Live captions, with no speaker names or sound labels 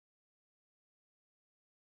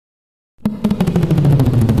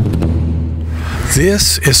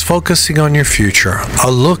This is Focusing on Your Future,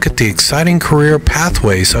 a look at the exciting career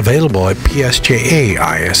pathways available at PSJA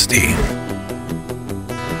ISD.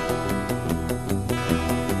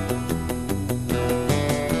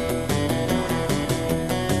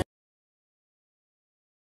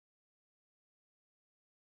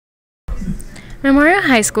 Memorial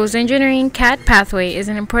High School's Engineering CAD pathway is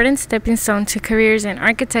an important stepping stone to careers in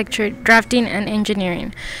architecture, drafting, and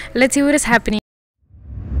engineering. Let's see what is happening.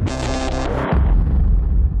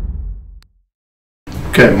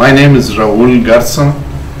 Okay, my name is Raul Garza.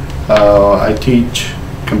 I teach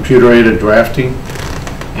computer-aided drafting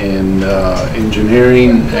in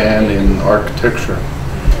engineering and in architecture.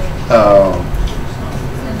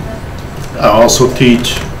 I also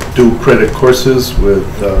teach dual credit courses with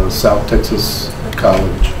South Texas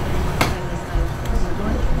College.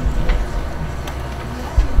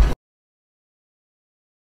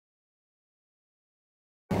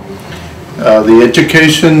 The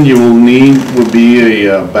education you will need will be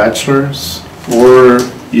a bachelor's or,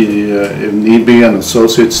 if need be, an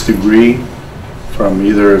associate's degree from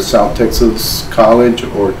either South Texas College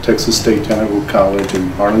or Texas State Technical College in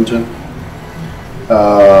Harlingen.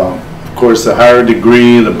 Of course, the higher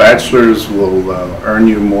degree, the bachelor's, will earn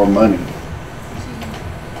you more money.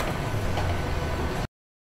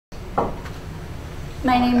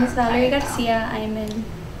 My name is Valeria Garcia. I'm in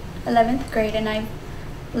 11th grade and I've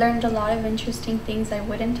learned a lot of interesting things I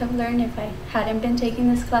wouldn't have learned if I hadn't been taking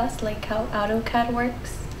this class, like how AutoCAD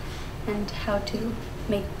works and how to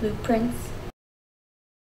make blueprints.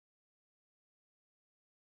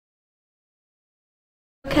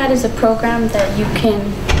 AutoCAD is a program that you can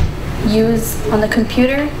use on the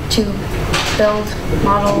computer to build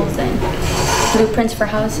models and blueprints for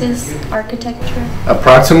houses, architecture.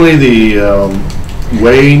 Approximately the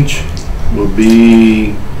wage will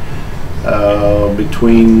be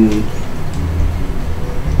between,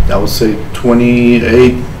 I would say,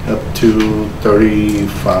 28 up to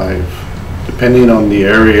 35, depending on the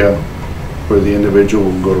area where the individual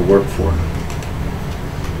will go to work for.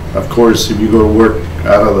 Of course, if you go to work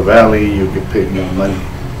out of the valley, you get paid more money.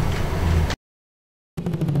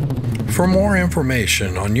 For more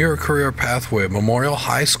information on your career pathway at Memorial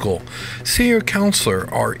High School, see your counselor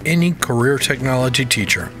or any career technology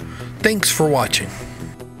teacher. Thanks for watching.